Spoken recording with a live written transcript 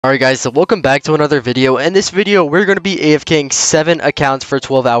Alright guys, so welcome back to another video. In this video, we're going to be AFKing 7 accounts for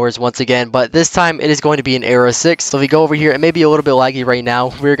 12 hours once again, but this time it is going to be in Era 6. So if we go over here, it may be a little bit laggy right now.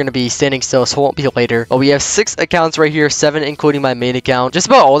 We're going to be standing still, so it won't be later. But we have 6 accounts right here, 7 including my main account. Just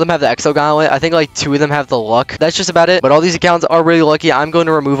about all of them have the Exo Gauntlet. I think like 2 of them have the luck. That's just about it. But all these accounts are really lucky. I'm going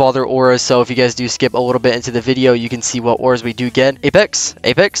to remove all their auras, so if you guys do skip a little bit into the video, you can see what auras we do get. Apex,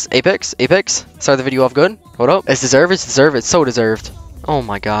 Apex, Apex, Apex. Start the video off good. Hold up. It's deserved, it's deserved, it's so deserved. Oh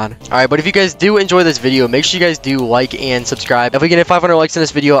my god. Alright, but if you guys do enjoy this video, make sure you guys do like and subscribe. If we get 500 likes in this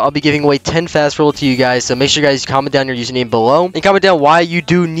video, I'll be giving away 10 fast roll to you guys. So make sure you guys comment down your username below and comment down why you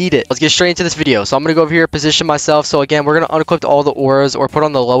do need it. Let's get straight into this video. So I'm going to go over here, position myself. So again, we're going to unequip all the auras or put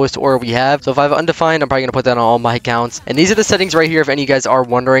on the lowest aura we have. So if I have undefined, I'm probably going to put that on all my accounts. And these are the settings right here if any of you guys are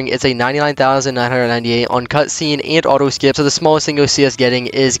wondering. It's a 99,998 on cutscene and auto skip. So the smallest thing you'll see us getting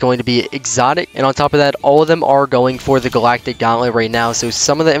is going to be exotic. And on top of that, all of them are going for the galactic gauntlet right now. So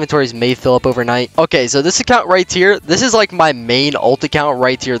some of the inventories may fill up overnight. Okay, so this account right here, this is like my main ult account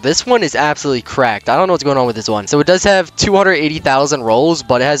right here. This one is absolutely cracked. I don't know what's going on with this one. So it does have 280,000 rolls,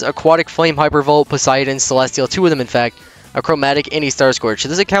 but it has Aquatic Flame, Hypervolt, Poseidon, Celestial, 2 of them in fact, a Chromatic, and a Star Scorch. So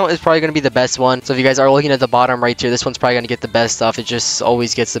this account is probably going to be the best one. So if you guys are looking at the bottom right here, this one's probably going to get the best stuff. It just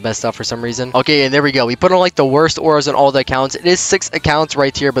always gets the best stuff for some reason. Okay, and there we go. We put on like the worst auras on all the accounts. It is 6 accounts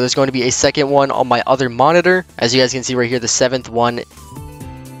right here, but there's going to be a second one on my other monitor. As you guys can see right here, the 7th one.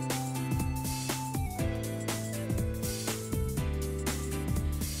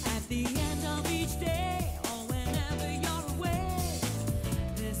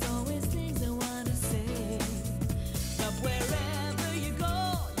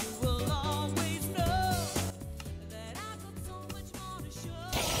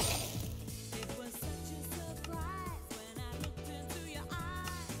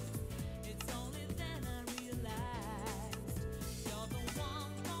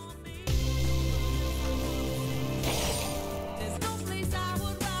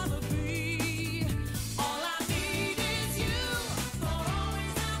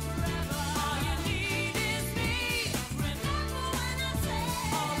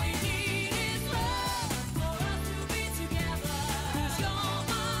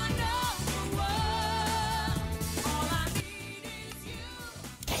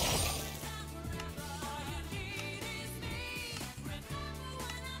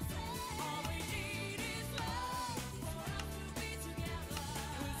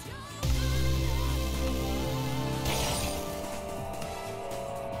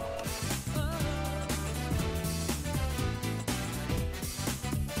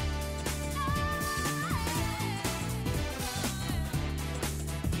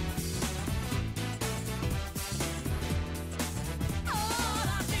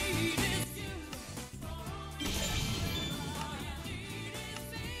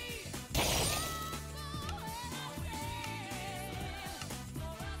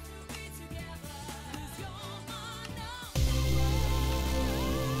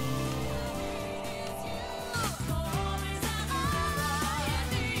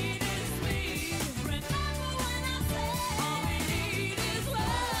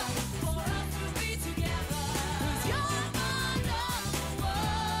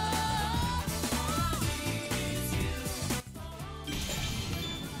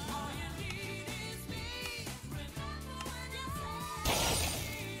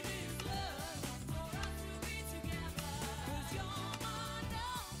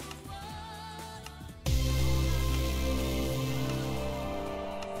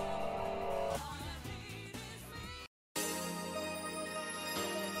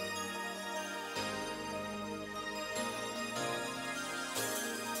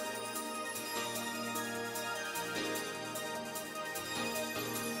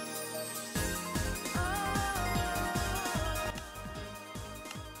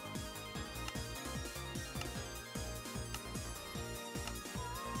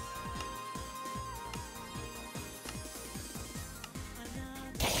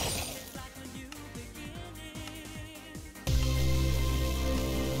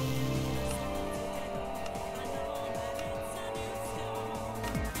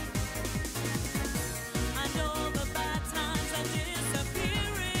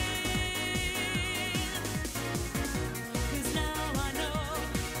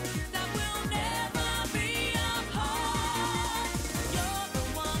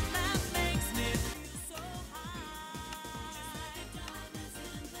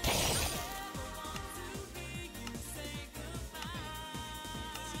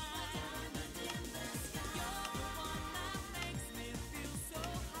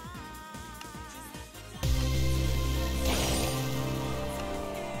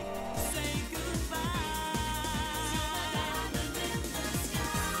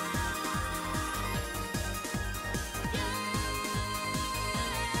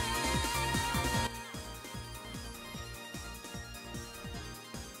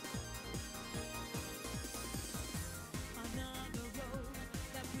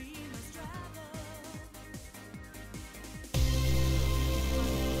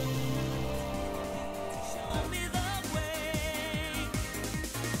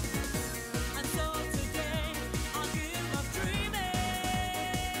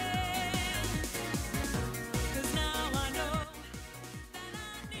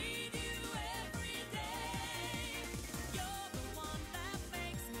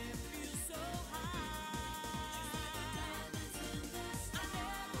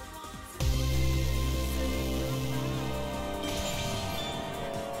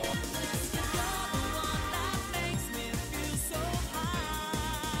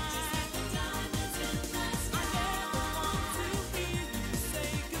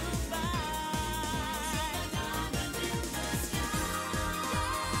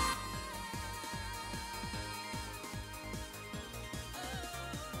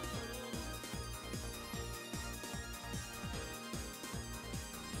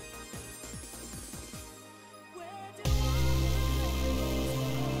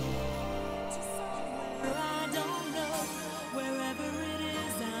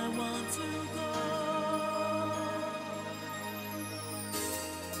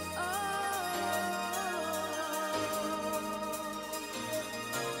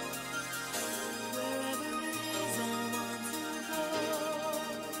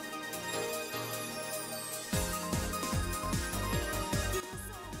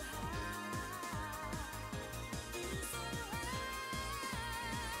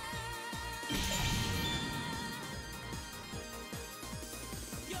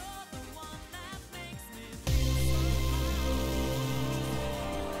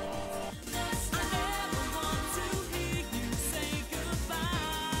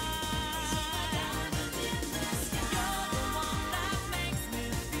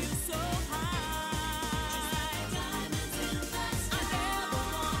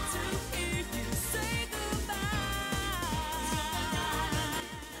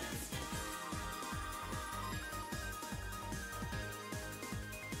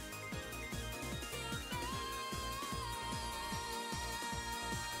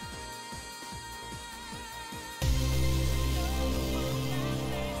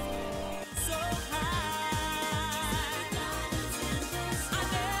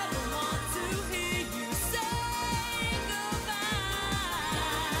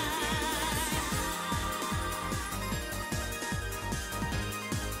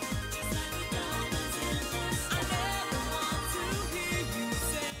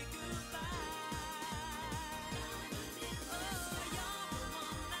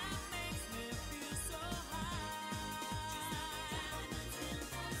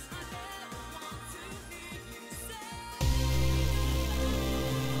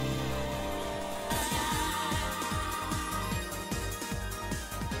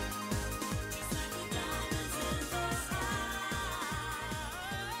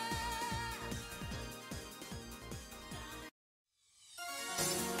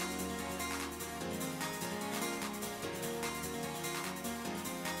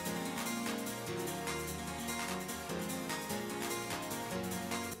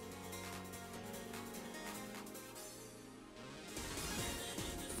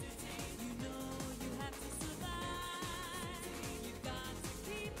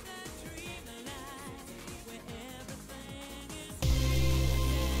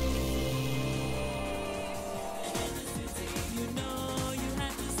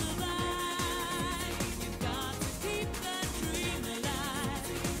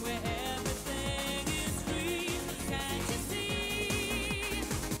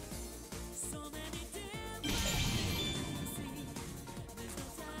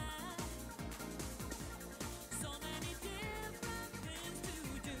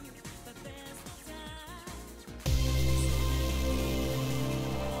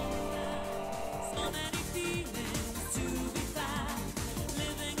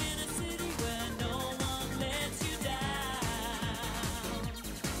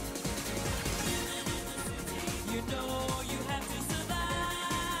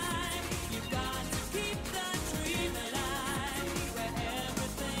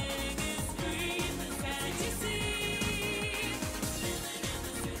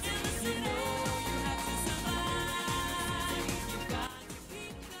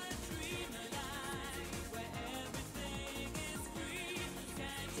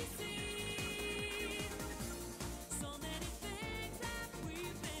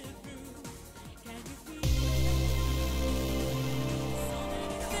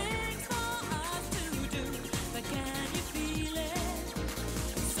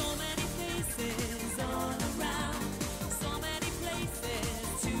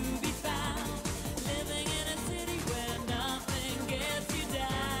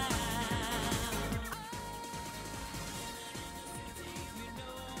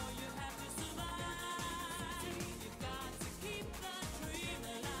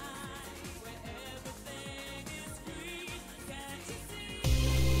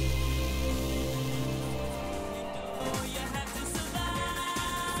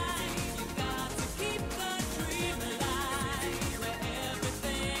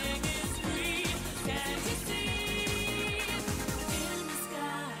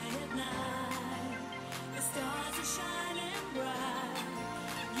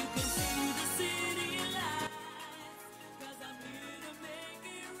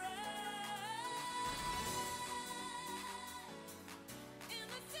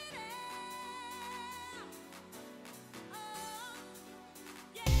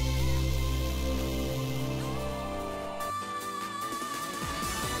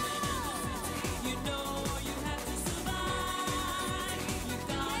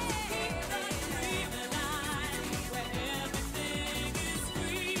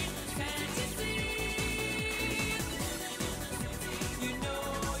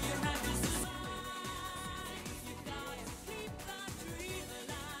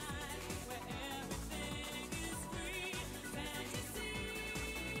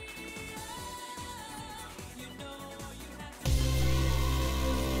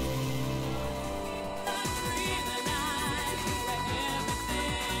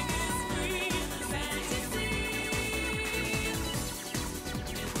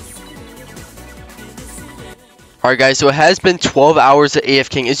 Alright guys, so it has been 12 hours of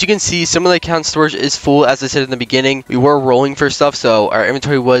AFKing. As you can see, some of the account storage is full. As I said in the beginning, we were rolling for stuff, so our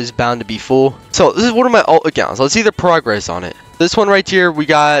inventory was bound to be full. So this is one of my alt accounts. Let's see the progress on it. This one right here, we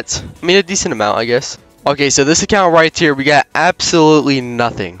got, a decent amount, I guess. Okay, so this account right here, we got absolutely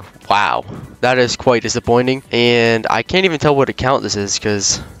nothing. Wow, that is quite disappointing. And I can't even tell what account this is,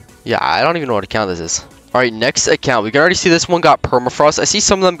 because, yeah, I don't even know what account this is. Alright, next account. We can already see this one got permafrost. I see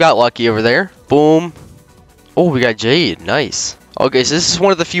some of them got lucky over there. Boom. Oh, we got Jade. Nice. Okay, so this is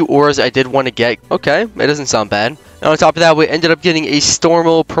one of the few auras I did want to get. Okay, it doesn't sound bad. And on top of that, we ended up getting a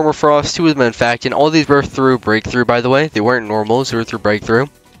Stormal, Permafrost, 2 of them in fact, and all these were through Breakthrough, by the way. They weren't normals, they were through Breakthrough.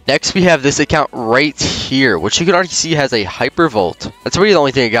 Next, we have this account right here, which you can already see has a Hyper Volt. That's really the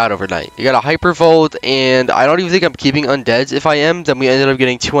only thing I got overnight. You got a Hyper Volt, and I don't even think I'm keeping Undeads. If I am, then we ended up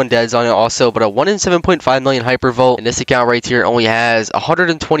getting 2 Undeads on it also, but a 1 in 7.5 million Hyper Volt. And this account right here only has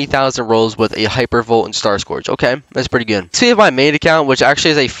 120,000 rolls with a Hyper Volt and Star Scourge. Okay, that's pretty good. So we have my main account, which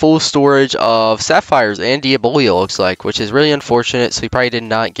actually has a full storage of Sapphires and Diabolio, looks like, which is really unfortunate. So we probably did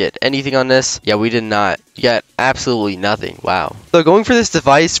not get anything on this. Yeah, we did not. You got absolutely nothing. Wow. So going for this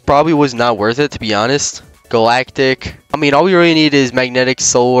device probably was not worth it, to be honest. Galactic. I mean, all we really need is magnetic,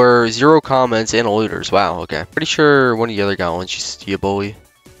 solar, 0 comments, and looters. Wow, okay. Pretty sure one of the other got one. Just Diaboli.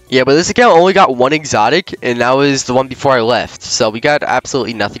 Yeah, but this account only got 1 exotic, and that was the one before I left. So we got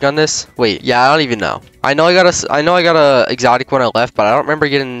absolutely nothing on this. Wait, yeah, I don't even know. I know I got a exotic when I left, but I don't remember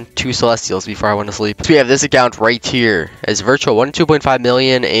getting 2 celestials before I went to sleep. So we have this account right here as virtual 1 in 2.5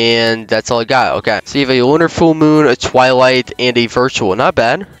 million, and that's all I got. Okay, so you have a lunar full moon, a twilight, and a virtual. Not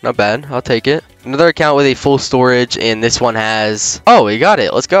bad, not bad. I'll take it. Another account with a full storage, and this one has... Oh, we got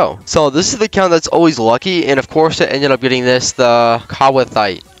it. Let's go. So this is the account that's always lucky, and of course I ended up getting this, the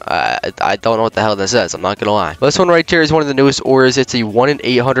Kawathite. I don't know what the hell this is, I'm not gonna lie. This one right here is one of the newest auras. It's a 1 in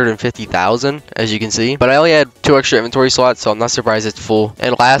 850,000, as you can see. But I only had 2 extra inventory slots, so I'm not surprised it's full.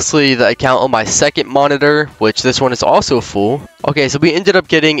 And lastly, the account on my second monitor, which this one is also full. Okay, so we ended up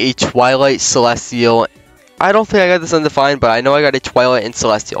getting a Twilight Celestial. I don't think I got this undefined, but I know I got a Twilight and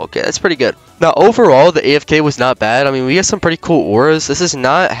Celestial. Okay, that's pretty good. Now, overall, the AFK was not bad. I mean, we got some pretty cool auras. This is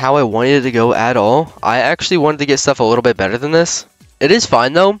not how I wanted it to go at all. I actually wanted to get stuff a little bit better than this. It is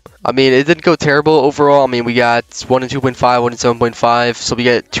fine, though. I mean, it didn't go terrible overall. I mean, we got 1 in 2.5, 1 in 7.5. So we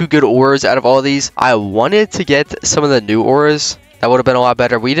get 2 good auras out of all these. I wanted to get some of the new auras. That would have been a lot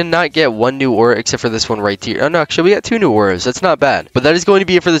better. We did not get 1 new aura except for this one right here. Oh, no, actually, we got 2 new auras. That's not bad. But that is going to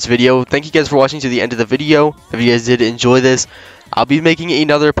be it for this video. Thank you guys for watching to the end of the video. If you guys did enjoy this, I'll be making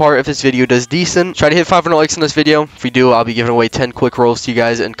another part if this video does decent. Try to hit 500 likes on this video. If we do, I'll be giving away 10 quick rolls to you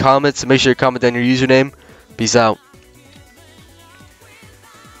guys in comments. So make sure to comment down your username. Peace out.